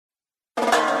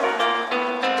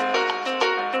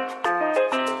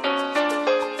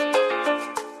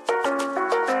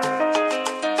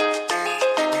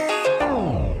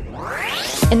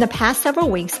the past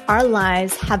several weeks, our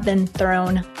lives have been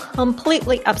thrown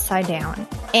completely upside down.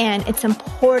 And it's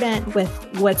important with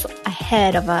what's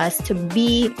ahead of us to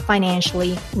be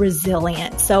financially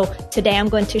resilient. So today I'm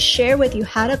going to share with you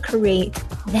how to create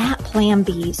that plan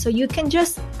B so you can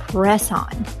just press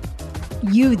on.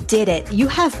 You did it. You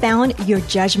have found your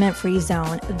judgment-free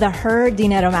zone, the Her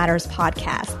Dinero Matters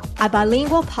podcast, a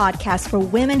bilingual podcast for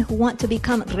women who want to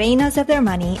become reinas of their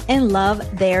money and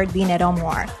love their dinero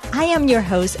more. I am your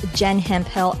host, Jen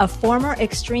Hemphill, a former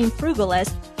extreme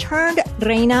frugalist turned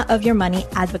reina of your money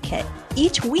advocate.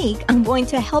 Each week, I'm going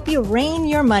to help you reign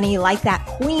your money like that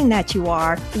queen that you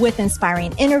are with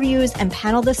inspiring interviews and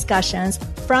panel discussions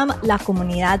from La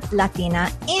Comunidad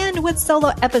Latina and with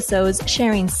solo episodes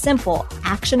sharing simple,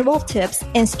 actionable tips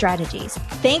and strategies.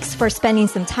 Thanks for spending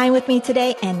some time with me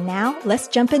today. And now let's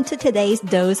jump into today's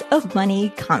dose of money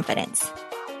confidence.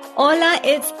 Hola,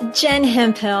 it's Jen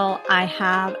Hemphill. I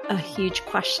have a huge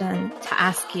question to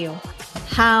ask you.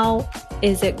 How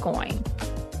is it going?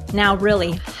 Now,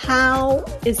 really, how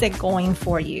is it going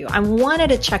for you? I wanted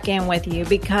to check in with you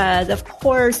because, of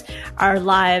course, our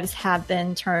lives have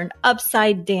been turned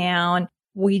upside down.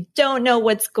 We don't know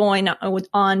what's going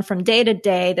on from day to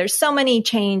day. There's so many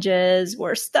changes.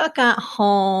 We're stuck at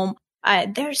home.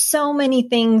 There's so many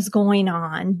things going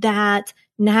on that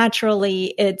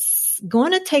naturally it's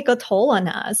going to take a toll on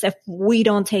us if we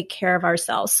don't take care of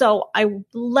ourselves. So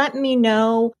let me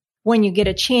know when you get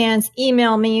a chance.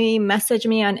 Email me, message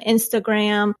me on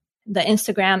Instagram, the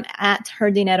Instagram at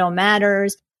Her Dinero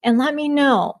Matters, and let me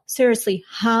know, seriously,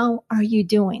 how are you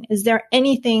doing? Is there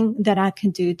anything that I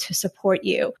can do to support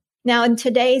you? Now, in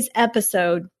today's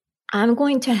episode, I'm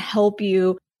going to help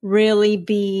you really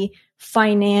be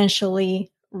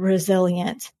financially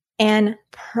resilient and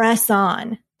press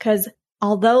on, because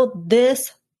although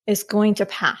this is going to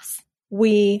pass,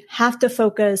 we have to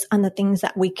focus on the things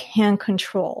that we can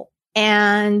control.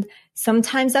 And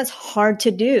sometimes that's hard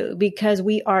to do because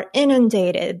we are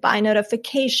inundated by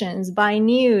notifications, by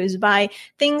news, by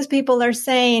things people are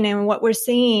saying and what we're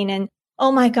seeing. And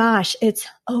oh my gosh, it's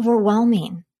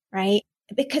overwhelming, right?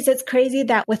 Because it's crazy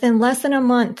that within less than a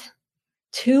month,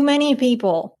 too many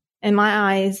people, in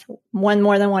my eyes, one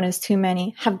more than one is too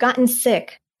many, have gotten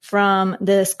sick from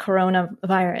this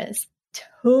coronavirus.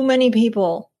 Too many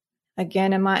people,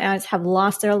 again, in my eyes, have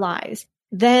lost their lives.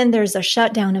 Then there's a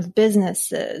shutdown of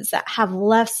businesses that have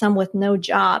left some with no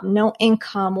job, no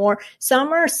income, or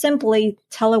some are simply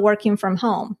teleworking from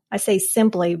home. I say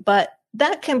simply, but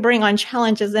that can bring on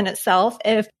challenges in itself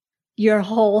if your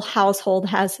whole household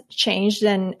has changed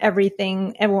and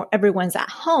everyone's at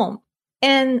home.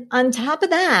 And on top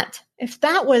of that, if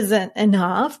that wasn't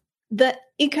enough, the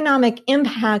economic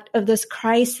impact of this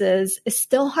crisis is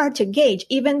still hard to gauge,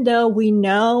 even though we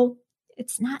know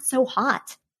it's not so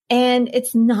hot. And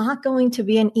it's not going to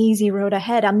be an easy road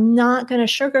ahead. I'm not going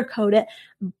to sugarcoat it,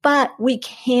 but we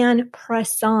can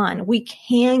press on. We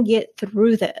can get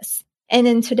through this. And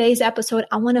in today's episode,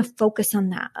 I want to focus on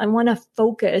that. I want to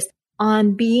focus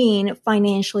on being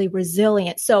financially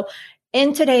resilient. So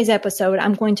in today's episode,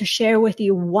 I'm going to share with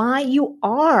you why you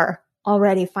are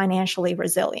already financially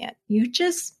resilient. You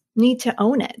just need to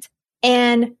own it.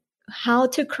 And how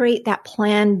to create that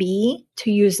plan B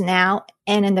to use now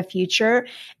and in the future,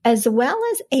 as well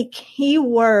as a key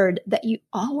word that you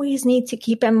always need to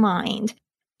keep in mind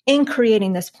in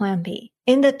creating this plan B,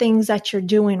 in the things that you're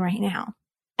doing right now,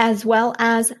 as well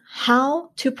as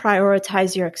how to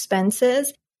prioritize your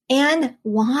expenses and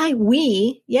why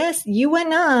we, yes, you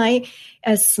and I,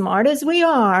 as smart as we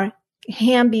are,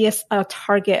 can be a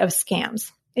target of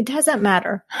scams. It doesn't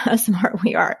matter how smart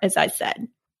we are, as I said.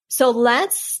 So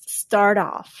let's start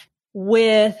off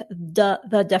with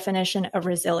the definition of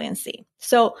resiliency.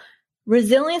 So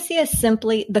resiliency is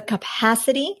simply the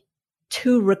capacity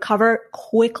to recover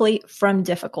quickly from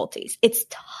difficulties. It's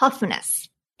toughness.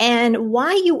 And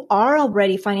why you are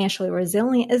already financially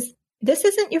resilient is this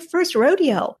isn't your first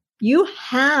rodeo. You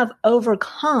have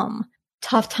overcome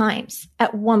tough times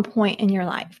at one point in your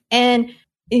life. And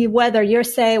whether you're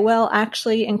saying, well,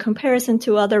 actually, in comparison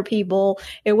to other people,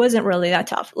 it wasn't really that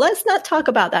tough. Let's not talk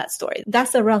about that story.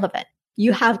 That's irrelevant.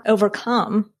 You have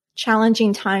overcome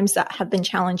challenging times that have been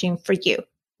challenging for you.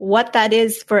 What that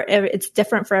is it's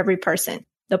different for every person.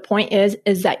 The point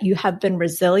is that you have been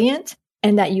resilient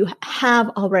and that you have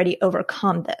already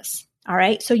overcome this. All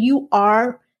right. So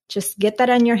just get that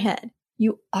in your head.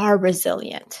 You are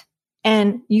resilient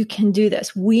and you can do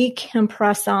this. We can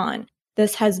press on.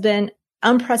 This has been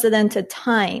unprecedented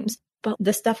times, but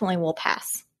this definitely will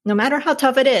pass. No matter how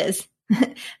tough it is,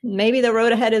 maybe the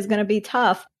road ahead is going to be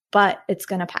tough, but it's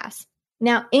going to pass.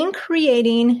 Now, in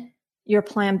creating your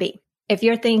plan B, If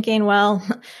you're thinking, well,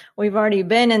 we've already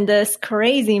been in this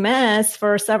crazy mess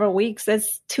for several weeks,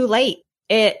 it's too late.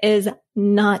 It is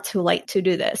not too late to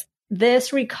do this.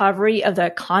 This recovery of the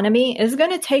economy is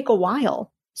going to take a while.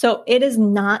 So it is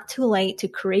not too late to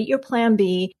create your plan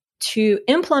B, to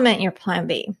implement your plan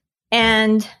B.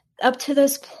 And up to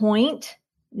this point,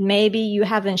 maybe you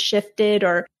haven't shifted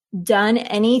or done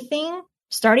anything.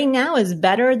 Starting now is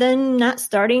better than not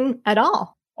starting at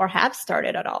all or have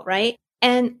started at all, right?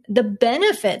 And the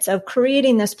benefits of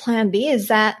creating this plan B is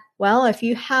that, well, if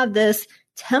you have this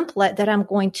template that I'm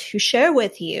going to share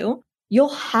with you, you'll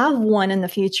have one in the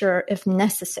future if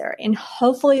necessary. And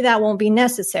hopefully that won't be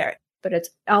necessary, but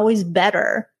it's always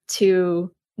better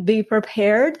to be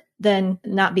prepared than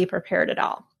not be prepared at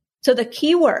all. So the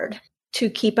key word to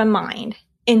keep in mind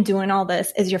in doing all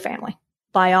this is your family.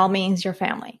 By all means, your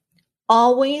family.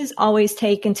 Always, always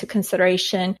take into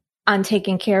consideration on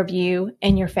taking care of you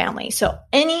and your family. So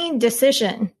any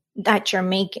decision that you're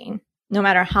making, no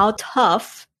matter how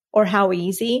tough or how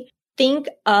easy, think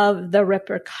of the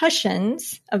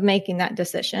repercussions of making that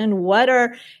decision.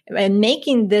 And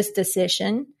making this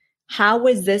decision, how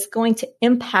is this going to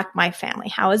impact my family?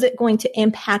 How is it going to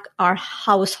impact our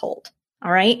household?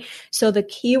 All right. So the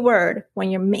key word when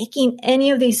you're making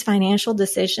any of these financial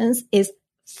decisions is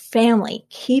family.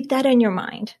 Keep that in your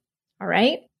mind. All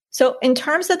right. So in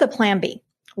terms of the plan B,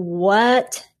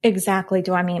 what exactly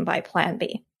do I mean by plan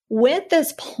B? With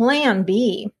this plan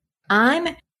B,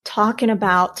 I'm talking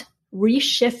about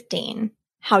reshifting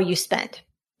how you spend.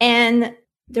 And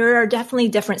there are definitely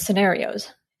different scenarios.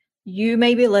 You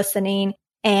may be listening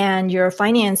and your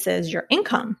finances, your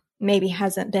income maybe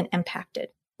hasn't been impacted.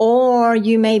 Or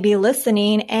you may be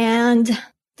listening and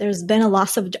there's been a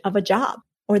loss of a job,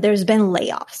 or there's been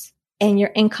layoffs and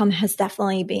your income has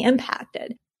definitely been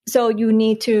impacted. So you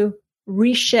need to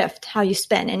reshift how you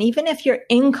spend. And even if your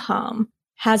income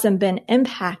hasn't been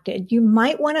impacted, you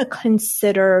might want to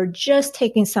consider just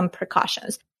taking some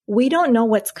precautions. We don't know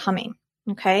what's coming.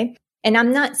 Okay. And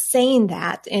I'm not saying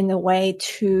that in the way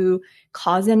to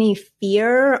cause any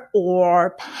fear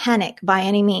or panic by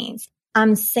any means.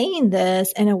 I'm saying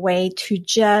this in a way to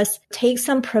just take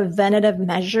some preventative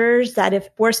measures that if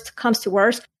worst comes to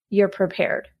worst, you're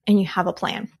prepared and you have a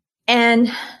plan.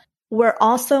 And we're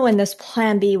also in this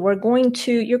plan B, you're going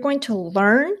to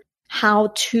learn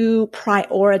how to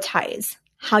prioritize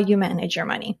how you manage your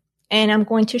money. And I'm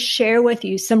going to share with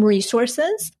you some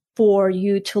resources for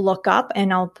you to look up,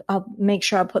 and I'll make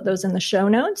sure I'll put those in the show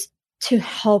notes to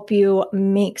help you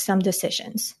make some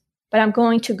decisions. But I'm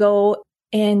going to go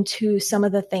into some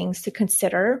of the things to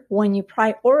consider when you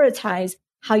prioritize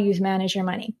how you manage your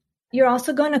money. You're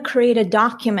also going to create a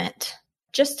document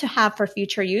just to have for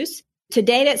future use to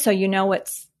date it so you know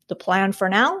what's the plan for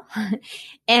now.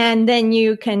 And then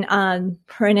you can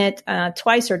print it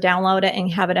twice or download it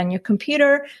and have it on your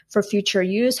computer for future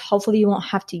use. Hopefully you won't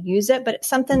have to use it, but it's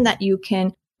something that you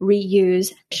can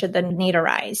reuse should the need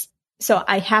arise. So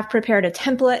I have prepared a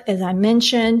template, as I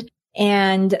mentioned,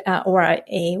 and or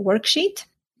a worksheet,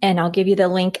 and I'll give you the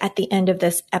link at the end of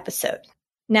this episode.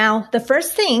 Now, the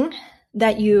first thing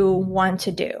that you want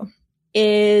to do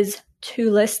is to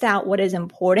list out what is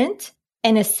important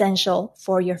and essential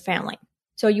for your family.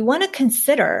 So you want to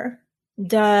consider,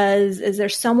 is there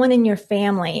someone in your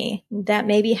family that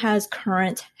maybe has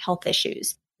current health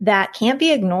issues that can't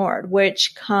be ignored,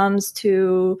 which comes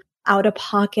to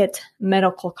out-of-pocket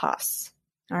medical costs?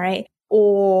 All right.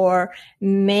 Or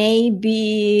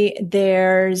maybe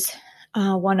there's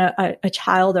a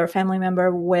child or a family member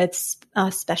with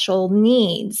special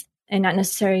needs, and not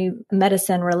necessarily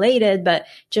medicine related, but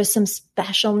just some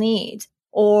special needs.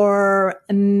 Or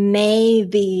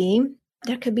maybe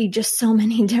there could be just so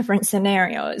many different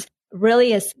scenarios.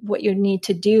 Really, is what you need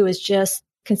to do is just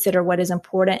consider what is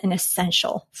important and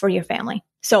essential for your family.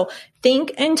 So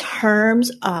think in terms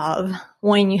of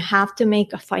when you have to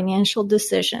make a financial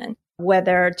decision,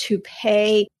 whether to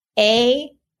pay A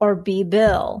or B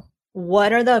bill.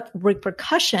 What are the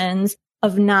repercussions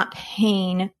of not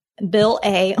paying bill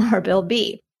A or bill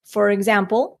B? For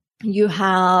example, you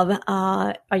have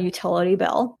a utility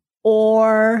bill,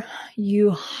 or you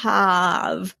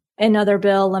have another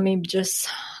bill. Let's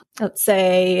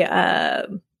say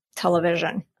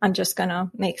television. I'm just going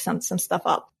to make some stuff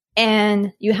up.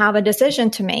 And you have a decision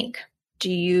to make.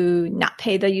 Do you not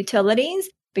pay the utilities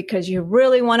because you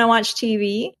really want to watch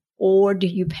TV? Or do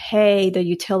you pay the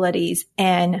utilities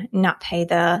and not pay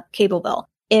the cable bill?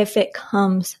 If it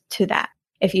comes to that.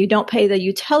 If you don't pay the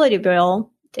utility bill,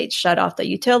 they shut off the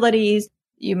utilities.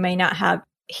 You may not have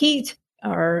heat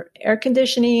or air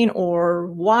conditioning or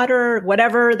water,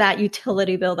 whatever that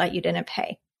utility bill that you didn't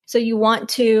pay. So you want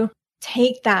to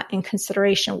take that in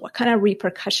consideration. What kind of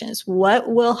repercussions? What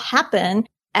will happen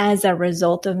as a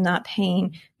result of not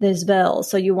paying this bill?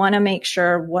 So you want to make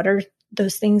sure what are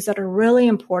those things that are really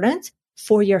important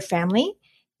for your family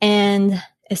and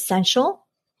essential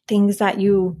things that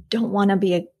you don't want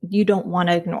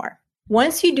to ignore.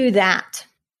 Once you do that,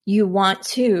 you want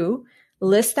to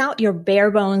list out your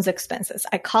bare bones expenses.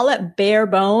 I call it bare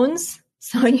bones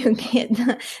so you get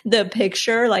the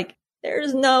picture. Like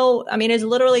it's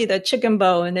literally the chicken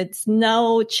bone. It's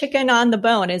no chicken on the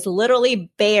bone. It's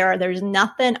literally bare. There's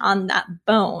nothing on that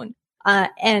bone.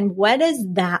 And what is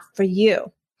that for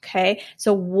you? Okay.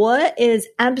 So what is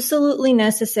absolutely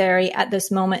necessary at this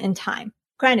moment in time?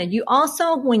 Granted, you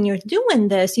also, when you're doing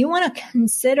this, you want to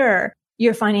consider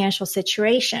your financial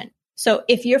situation. So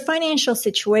if your financial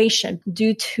situation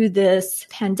due to this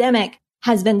pandemic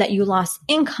has been that you lost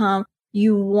income,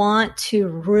 you want to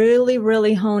really,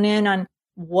 really hone in on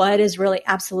what is really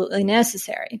absolutely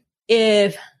necessary.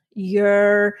 If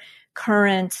your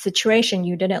current situation,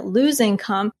 you didn't lose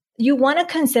income, you want to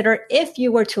consider if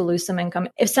you were to lose some income,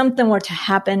 if something were to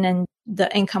happen and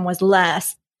the income was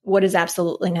less, what is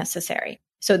absolutely necessary.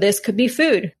 So this could be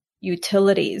food,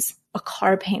 utilities, a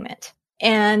car payment.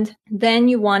 And then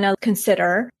you want to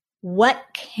consider what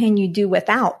can you do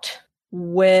without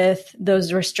with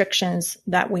those restrictions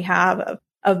that we have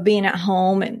of being at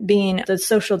home and being the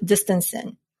social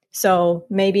distancing. So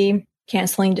maybe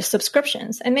canceling the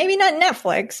subscriptions and maybe not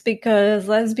Netflix, because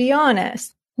let's be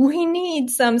honest, we need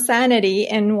some sanity,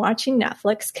 and watching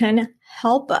Netflix can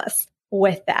help us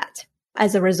with that.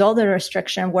 As a result of the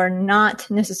restriction, we're not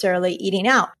necessarily eating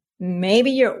out.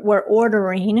 Maybe we're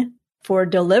ordering for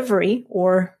delivery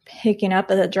or picking up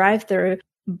at the drive-thru,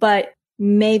 but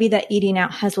maybe that eating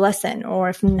out has lessened. Or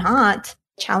if not,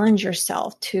 challenge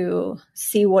yourself to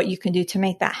see what you can do to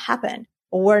make that happen.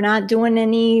 We're not doing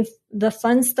any the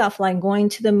fun stuff like going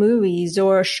to the movies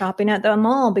or shopping at the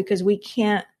mall because we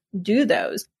can't do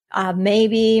those.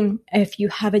 Maybe if you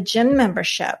have a gym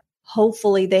membership,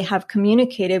 hopefully they have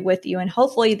communicated with you and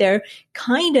hopefully they're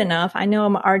kind enough. I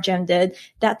know our gym did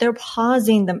that. They're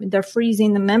they're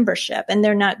freezing the membership and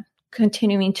they're not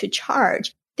continuing to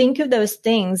charge. Think of those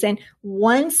things. And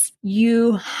once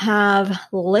you have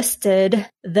listed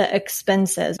the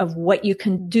expenses of what you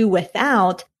can do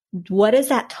without, what is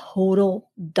that total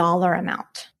dollar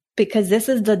amount? Because this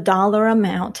is the dollar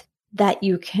amount that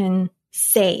you can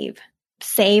save.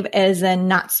 Save as in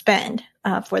not spend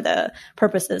for the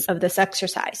purposes of this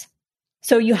exercise.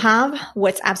 So you have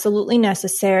what's absolutely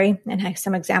necessary, and have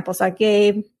some examples I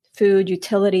gave: food,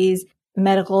 utilities,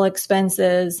 medical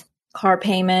expenses, car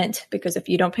payment, because if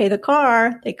you don't pay the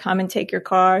car, they come and take your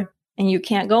car and you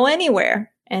can't go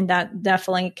anywhere. And that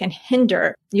definitely can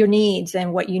hinder your needs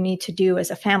and what you need to do as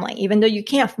a family, even though you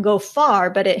can't go far,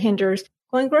 but it hinders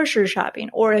going grocery shopping.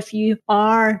 Or if you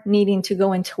are needing to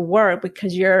go into work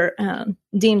because you're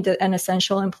deemed an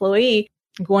essential employee,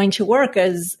 going to work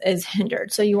is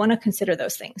hindered. So you want to consider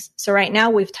those things. So right now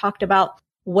we've talked about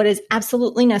what is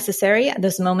absolutely necessary at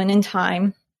this moment in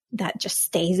time that just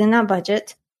stays in that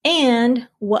budget, and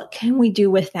what can we do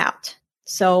without.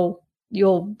 So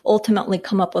you'll ultimately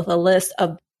come up with a list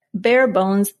of bare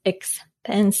bones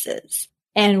expenses.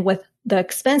 And with the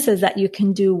expenses that you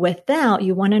can do without,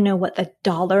 you want to know what the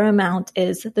dollar amount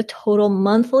is, the total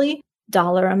monthly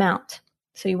dollar amount.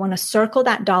 So you want to circle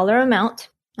that dollar amount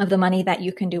of the money that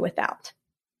you can do without.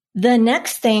 The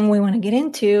next thing we want to get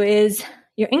into is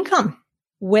your income.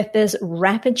 With this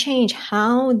rapid change,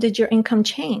 how did your income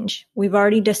change? We've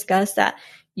already discussed that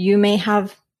you may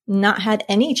have not had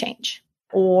any change.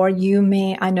 Or you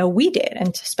may, I know we did, and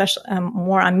especially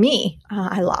more on me,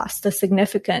 I lost a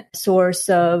significant source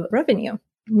of revenue.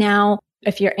 Now,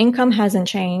 if your income hasn't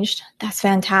changed, that's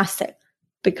fantastic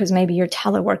because maybe you're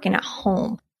teleworking at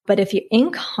home. But if your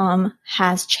income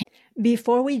has changed.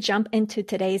 Before we jump into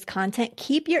today's content,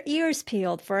 keep your ears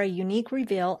peeled for a unique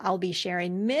reveal I'll be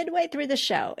sharing midway through the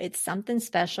show. It's something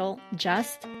special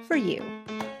just for you.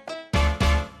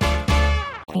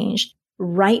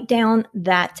 Write down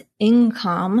that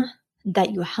income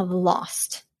that you have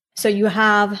lost. So you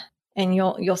have, and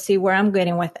you'll see where I'm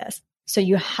getting with this. So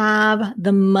you have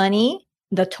the money,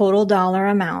 the total dollar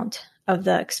amount of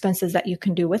the expenses that you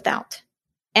can do without.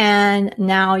 And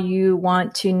now you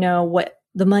want to know what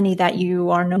the money that you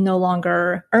are no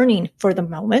longer earning for the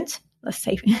moment. Let's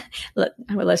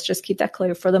just keep that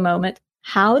clear for the moment.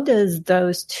 How does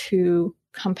those two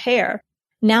compare?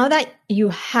 Now that you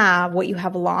have what you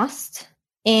have lost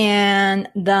and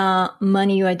the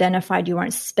money you identified you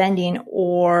weren't spending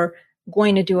or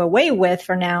going to do away with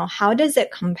for now, how does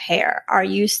it compare? Are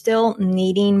you still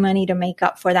needing money to make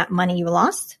up for that money you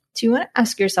lost? So you want to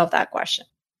ask yourself that question.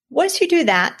 Once you do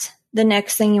that, the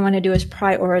next thing you want to do is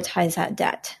prioritize that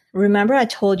debt. Remember, I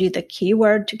told you the key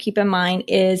word to keep in mind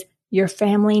is your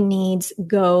family needs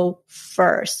go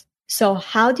first. So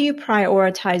how do you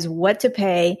prioritize what to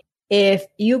pay if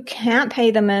you can't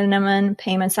pay the minimum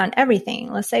payments on everything?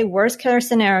 Let's say worst case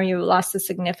scenario, you lost a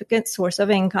significant source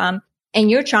of income and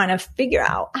you're trying to figure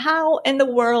out how in the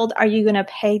world are you going to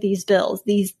pay these bills,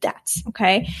 these debts,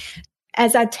 okay?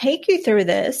 As I take you through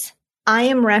this, I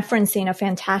am referencing a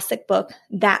fantastic book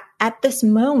that at this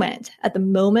moment, at the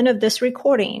moment of this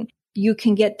recording, you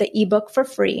can get the ebook for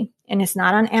free and it's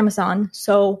not on Amazon.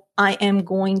 So I am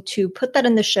going to put that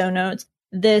in the show notes.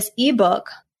 This ebook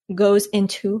goes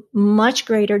into much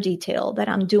greater detail that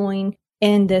I'm doing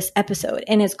in this episode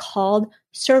and it's called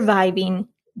Surviving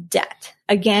Debt.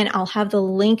 Again, I'll have the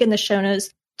link in the show notes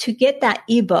to get that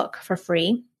ebook for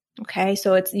free. Okay.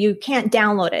 So you can't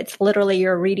download it. It's literally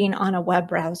you're reading on a web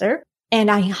browser. And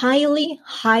I highly,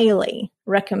 highly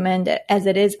recommend it as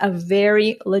it is a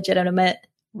very legitimate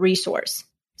resource.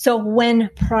 So when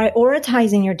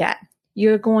prioritizing your debt,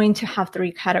 you're going to have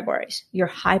three categories: your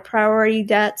high priority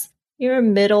debts, your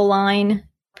middle line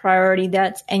priority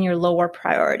debts, and your lower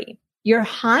priority. Your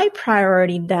high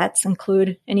priority debts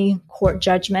include any court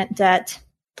judgment debt.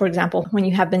 For example, when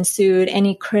you have been sued,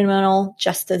 any criminal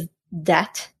justice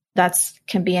debt, that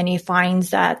can be any fines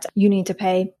that you need to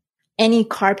pay, any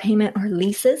car payment or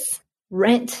leases,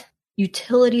 rent,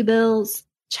 utility bills,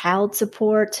 child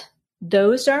support.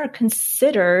 Those are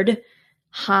considered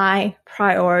high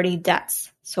priority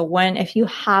debts. So if you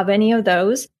have any of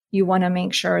those, you want to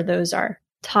make sure those are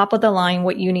top of the line,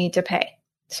 what you need to pay.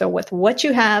 So with what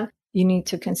you have, you need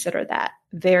to consider that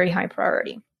very high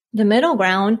priority. The middle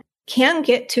ground can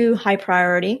get to high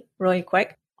priority really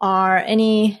quick are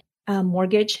any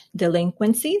mortgage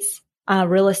delinquencies,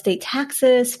 real estate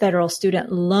taxes, federal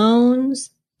student loans.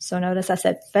 So notice I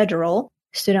said federal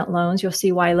student loans. You'll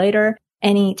see why later.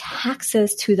 Any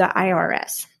taxes to the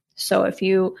IRS. So if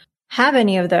you have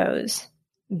any of those,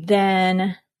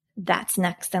 then that's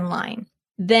next in line.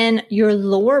 Then your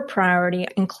lower priority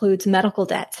includes medical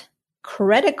debt,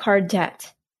 credit card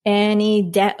debt, any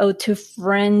debt owed to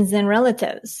friends and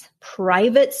relatives,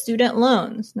 private student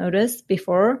loans. Notice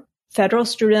before federal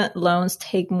student loans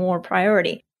take more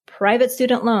priority. Private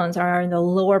student loans are the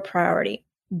lower priority.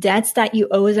 Debts that you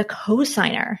owe as a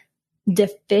cosigner,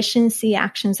 deficiency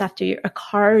actions after a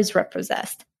car is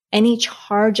repossessed, any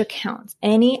charge accounts,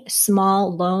 any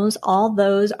small loans, all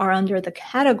those are under the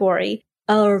category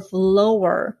of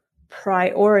lower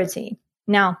priority.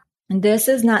 Now, this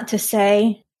is not to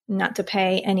say not to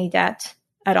pay any debt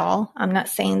at all. I'm not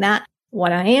saying that.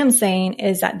 What I am saying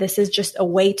is that this is just a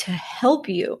way to help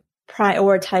you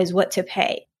prioritize what to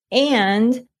pay.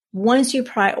 And once you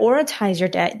prioritize your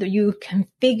debt, you can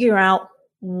figure out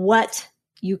what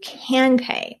you can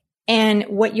pay and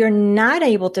what you're not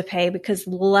able to pay, because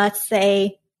let's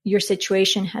say your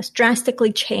situation has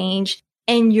drastically changed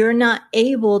and you're not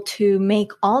able to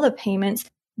make all the payments,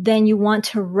 then you want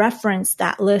to reference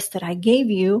that list that I gave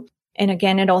you. And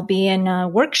again, it'll be in a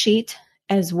worksheet,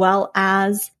 as well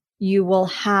as you will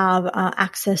have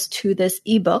access to this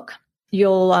ebook.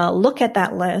 You'll look at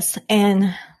that list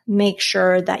and make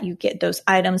sure that you get those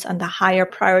items on the higher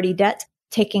priority debt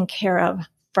taken care of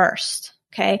first.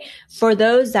 Okay. For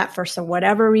those that for some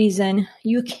whatever reason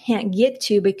you can't get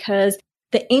to because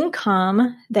the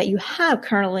income that you have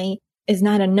currently is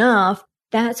not enough,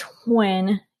 that's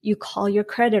when you call your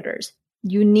creditors.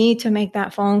 You need to make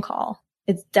that phone call.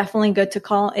 It's definitely good to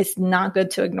call. It's not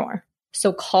good to ignore.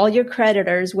 So call your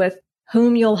creditors with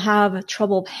whom you'll have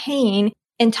trouble paying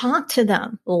and talk to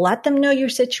them. Let them know your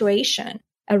situation.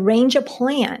 Arrange a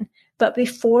plan. But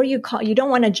before you call, you don't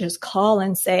want to just call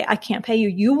and say, I can't pay you.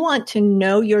 You want to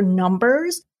know your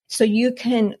numbers so you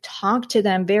can talk to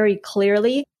them very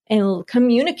clearly and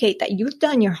communicate that you've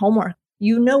done your homework.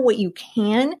 You know what you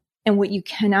can and what you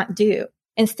cannot do.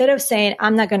 Instead of saying,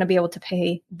 I'm not going to be able to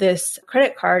pay this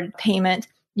credit card payment,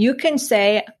 you can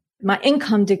say, my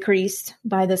income decreased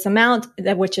by this amount,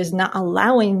 which is not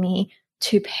allowing me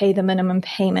to pay the minimum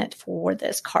payment for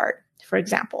this card, for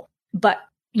example. But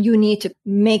you need to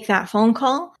make that phone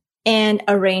call and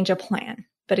arrange a plan.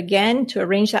 But again, to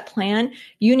arrange that plan,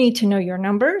 you need to know your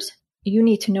numbers. You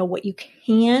need to know what you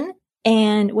can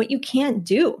and what you can't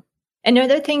do.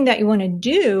 Another thing that you want to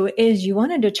do is you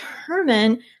want to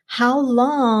determine how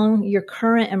long your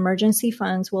current emergency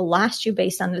funds will last you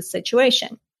based on the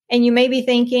situation. And you may be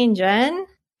thinking, Jen,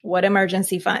 what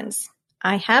emergency funds?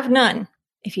 I have none.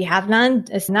 If you have none,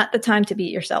 it's not the time to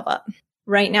beat yourself up.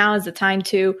 Right now is the time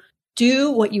to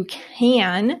do what you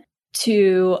can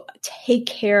to take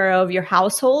care of your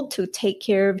household, to take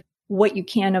care of what you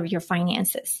can of your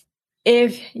finances.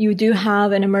 If you do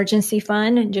have an emergency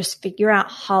fund, just figure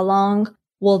out how long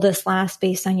will this last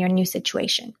based on your new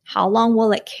situation. How long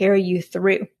will it carry you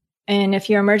through? And if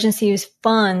your emergency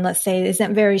fund, let's say,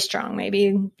 isn't very strong,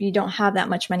 maybe you don't have that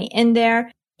much money in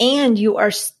there and you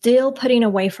are still putting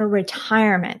away for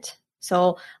retirement.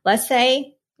 So let's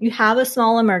say you have a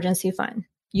small emergency fund.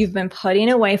 You've been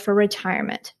putting away for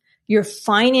retirement. Your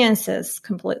finances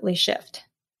completely shift,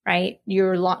 right?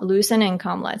 You're losing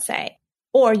income, let's say,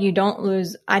 or you don't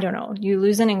lose, you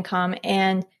lose an income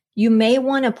and you may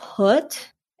want to put,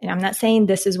 and I'm not saying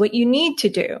this is what you need to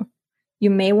do. You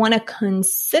may want to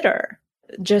consider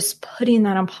just putting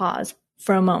that on pause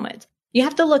for a moment. You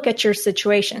have to look at your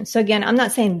situation. So again, I'm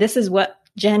not saying this is what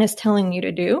Jen is telling you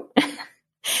to do. I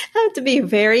have to be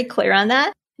very clear on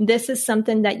that. This is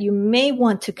something that you may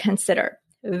want to consider.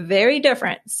 Very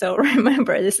different. So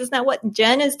remember, this is not what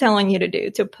Jen is telling you to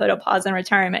do, to put a pause in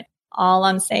retirement. All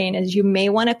I'm saying is you may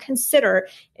want to consider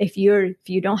if you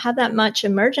don't have that much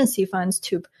emergency funds,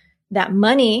 to that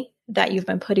money that you've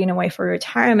been putting away for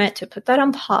retirement, to put that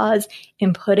on pause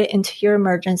and put it into your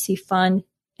emergency fund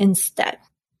instead.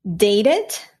 Date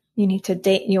it.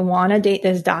 You want to date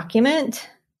this document.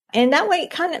 And that way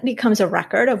it kind of becomes a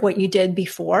record of what you did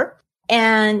before,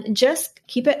 and just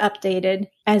keep it updated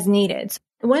as needed.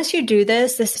 Once you do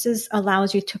this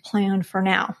allows you to plan for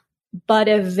now. But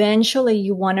eventually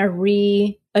you want to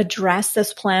readdress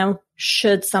this plan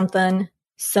should something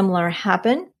similar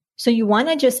happen. So you want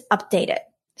to just update it.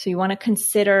 So you want to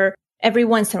consider every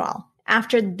once in a while.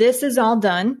 After this is all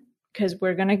done, because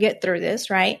we're going to get through this,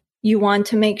 right? You want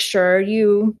to make sure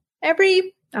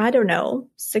every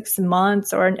 6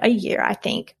 months or a year, I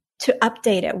think, to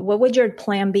update it. What would your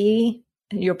plan be?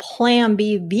 Your plan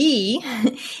B be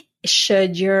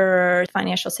should your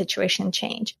financial situation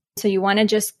change? So you want to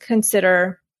just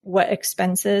consider what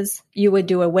expenses you would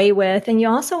do away with. And you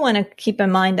also want to keep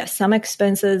in mind that some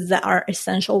expenses that are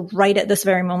essential right at this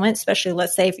very moment, especially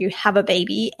let's say if you have a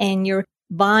baby and you're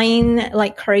buying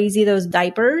like crazy those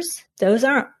diapers, those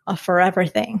aren't a forever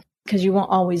thing because you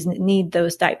won't always need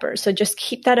those diapers. So just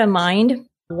keep that in mind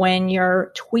when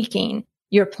you're tweaking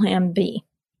your plan B.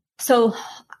 So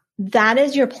that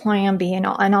is your plan B, and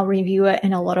I'll review it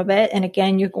in a little bit. And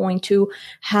again, you're going to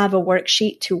have a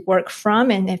worksheet to work from.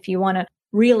 And if you want to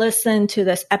re-listen to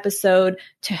this episode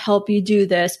to help you do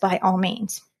this, by all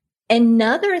means.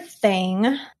 Another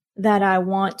thing that I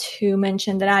want to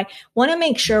mention that I want to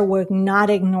make sure we're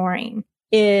not ignoring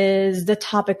is the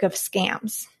topic of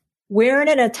scams. We're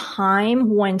at a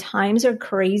time when times are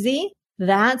crazy.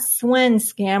 That's when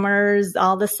scammers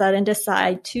all of a sudden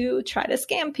decide to try to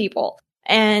scam people.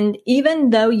 And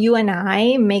even though you and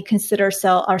I may consider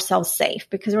ourselves safe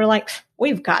because we're like,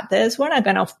 we've got this, we're not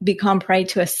going to become prey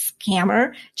to a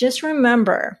scammer. Just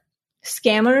remember,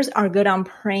 scammers are good on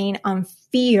preying on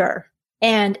fear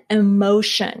and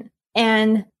emotion.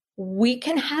 And we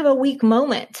can have a weak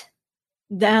moment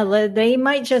that they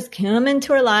might just come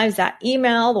into our lives, that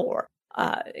email, or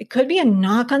it could be a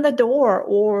knock on the door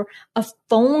or a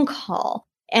phone call.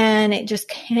 And it just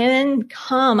can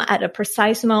come at a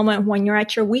precise moment when you're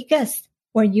at your weakest,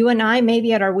 where you and I may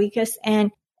be at our weakest,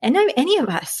 and any of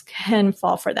us can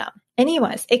fall for them. Any of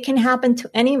us. It can happen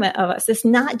to any of us. It's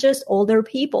not just older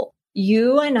people.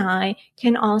 You and I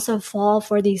can also fall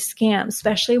for these scams,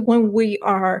 especially when we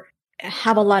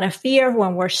have a lot of fear,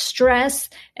 when we're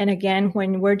stressed, and again,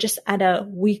 when we're just at a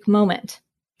weak moment.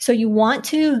 So you want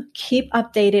to keep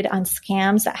updated on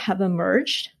scams that have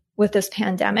emerged with this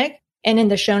pandemic. And in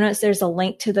the show notes, there's a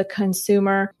link to the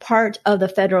consumer part of the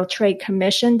Federal Trade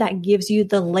Commission that gives you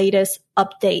the latest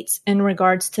updates in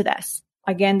regards to this.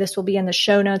 Again, this will be in the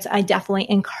show notes. I definitely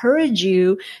encourage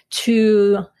you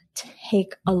to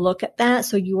take a look at that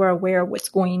so you are aware of what's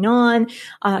going on,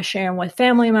 sharing with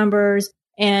family members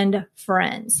and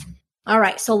friends. All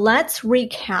right, so let's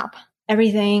recap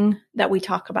everything that we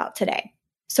talk about today.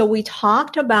 So we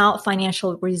talked about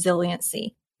financial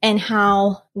resiliency and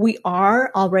how we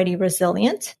are already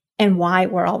resilient and why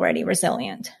we're already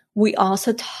resilient. We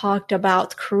also talked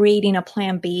about creating a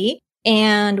plan B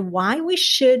and why we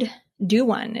should do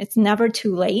one. It's never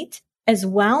too late, as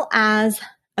well as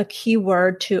a key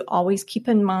word to always keep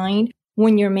in mind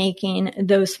when you're making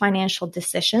those financial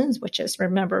decisions, which is,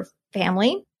 remember,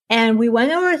 family. And we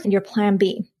went over your plan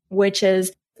B, which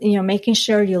is, making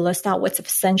sure you list out what's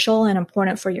essential and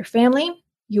important for your family.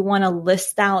 You want to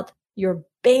list out your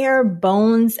bare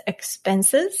bones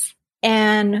expenses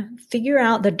and figure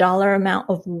out the dollar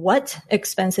amount of what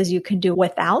expenses you can do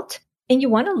without. And you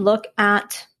want to look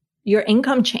at your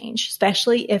income change,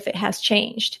 especially if it has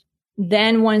changed.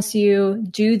 Then once you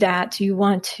do that, you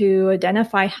want to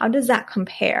identify how does that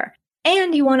compare?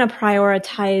 And you want to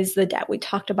prioritize the debt. We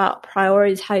talked about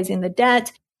prioritizing the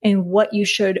debt and what you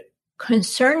should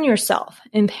concern yourself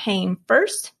in paying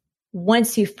first.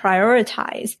 Once you've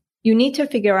prioritized, you need to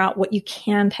figure out what you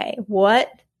can pay.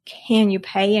 What can you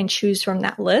pay and choose from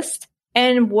that list?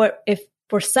 And what if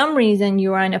for some reason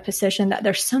you are in a position that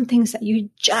there's some things that you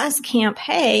just can't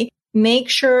pay, make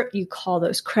sure you call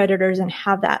those creditors and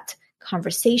have that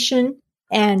conversation.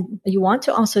 And you want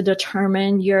to also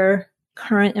determine your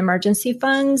current emergency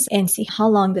funds and see how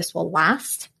long this will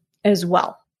last as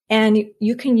well. And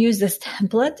you can use this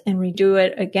template and redo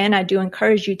it. Again, I do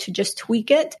encourage you to just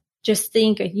tweak it. Just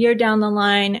think a year down the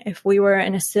line, if we were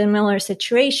in a similar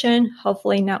situation,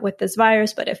 hopefully not with this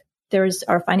virus, but if there's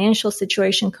our financial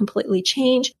situation completely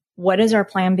changed, what is our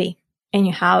plan B? And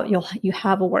you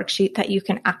have a worksheet that you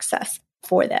can access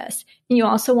for this. And you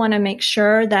also want to make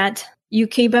sure that you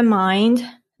keep in mind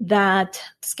that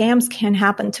scams can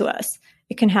happen to us.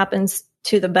 It can happen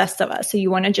to the best of us. So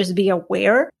you want to just be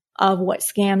aware of what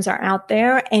scams are out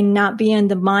there and not be in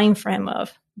the mind frame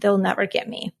of they'll never get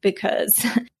me because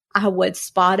I would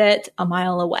spot it a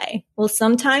mile away. Well,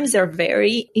 sometimes they're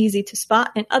very easy to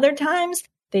spot and other times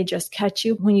they just catch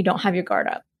you when you don't have your guard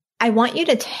up. I want you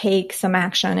to take some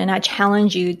action and I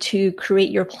challenge you to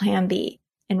create your plan B.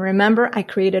 And remember, I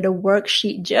created a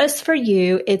worksheet just for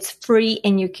you. It's free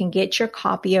and you can get your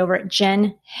copy over at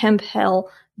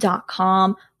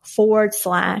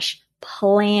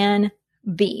jenhemphill.com/plan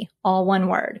B, all one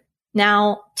word.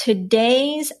 Now,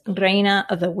 today's Reina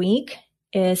of the Week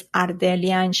is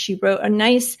Ardelia, and she wrote a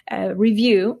nice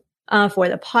review for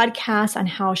the podcast on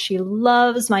how she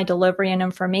loves my delivery and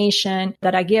information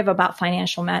that I give about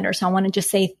financial matters. So I want to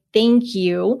just say thank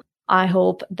you. I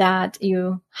hope that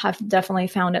you have definitely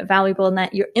found it valuable and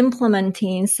that you're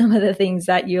implementing some of the things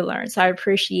that you learned. So I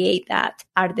appreciate that,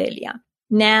 Ardelia.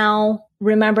 Now,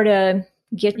 remember to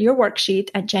get your worksheet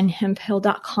at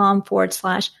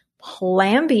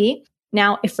jenhemphill.com/plan B.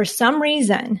 Now, if for some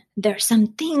reason there's some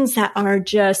things that are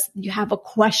just, you have a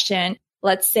question,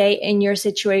 let's say in your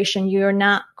situation, you're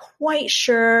not quite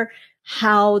sure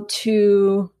how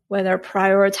to whether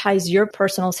prioritize your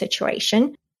personal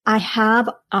situation, I have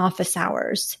office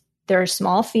hours. They're a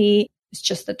small fee. It's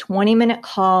just a 20-minute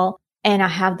call. And I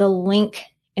have the link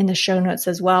in the show notes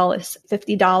as well. It's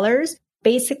 $50.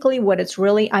 Basically, what it's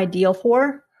really ideal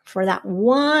for that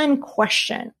one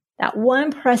question, that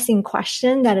one pressing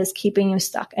question that is keeping you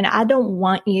stuck. And I don't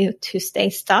want you to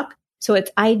stay stuck. So it's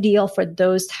ideal for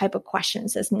those type of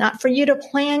questions. It's not for you to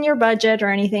plan your budget or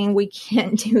anything. We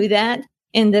can't do that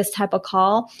in this type of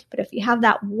call. But if you have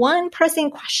that one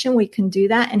pressing question, we can do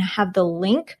that and have the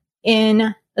link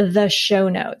in the show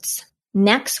notes.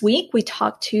 Next week, we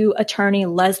talk to attorney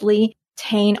Leslie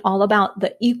Tain all about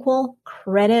the Equal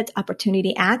Credit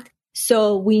Opportunity Act.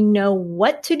 So we know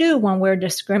what to do when we're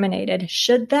discriminated,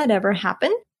 should that ever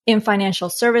happen in financial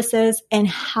services, and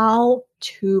how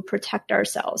to protect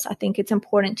ourselves. I think it's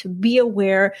important to be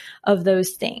aware of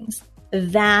those things.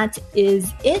 That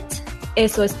is it.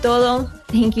 Eso es todo.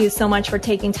 Thank you so much for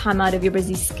taking time out of your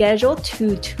busy schedule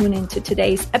to tune into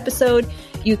today's episode.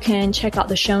 You can check out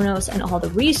the show notes and all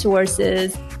the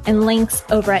resources and links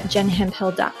over at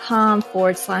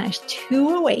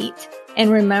jenhemphill.com/208. And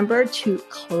remember to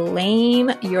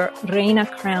claim your Reina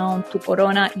crown, tu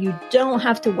corona. You don't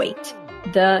have to wait.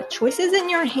 The choice is in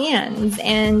your hands,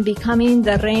 and becoming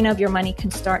the reina of your money can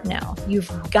start now.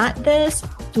 You've got this.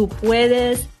 Tú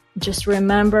puedes. Just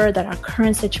remember that our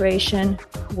current situation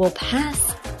will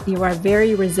pass. You are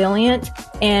very resilient,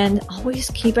 and always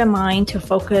keep in mind to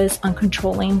focus on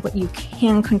controlling what you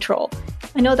can control.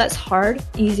 I know that's hard,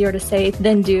 easier to say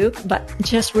than do, but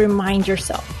just remind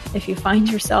yourself. If you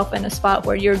find yourself in a spot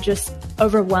where you're just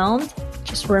overwhelmed,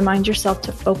 just remind yourself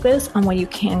to focus on what you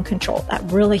can control. That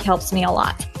really helps me a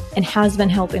lot and has been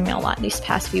helping me a lot these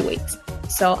past few weeks.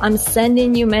 So I'm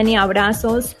sending you many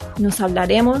abrazos. Nos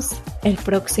hablaremos el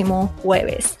próximo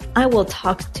jueves. I will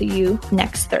talk to you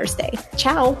next Thursday.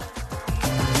 Ciao.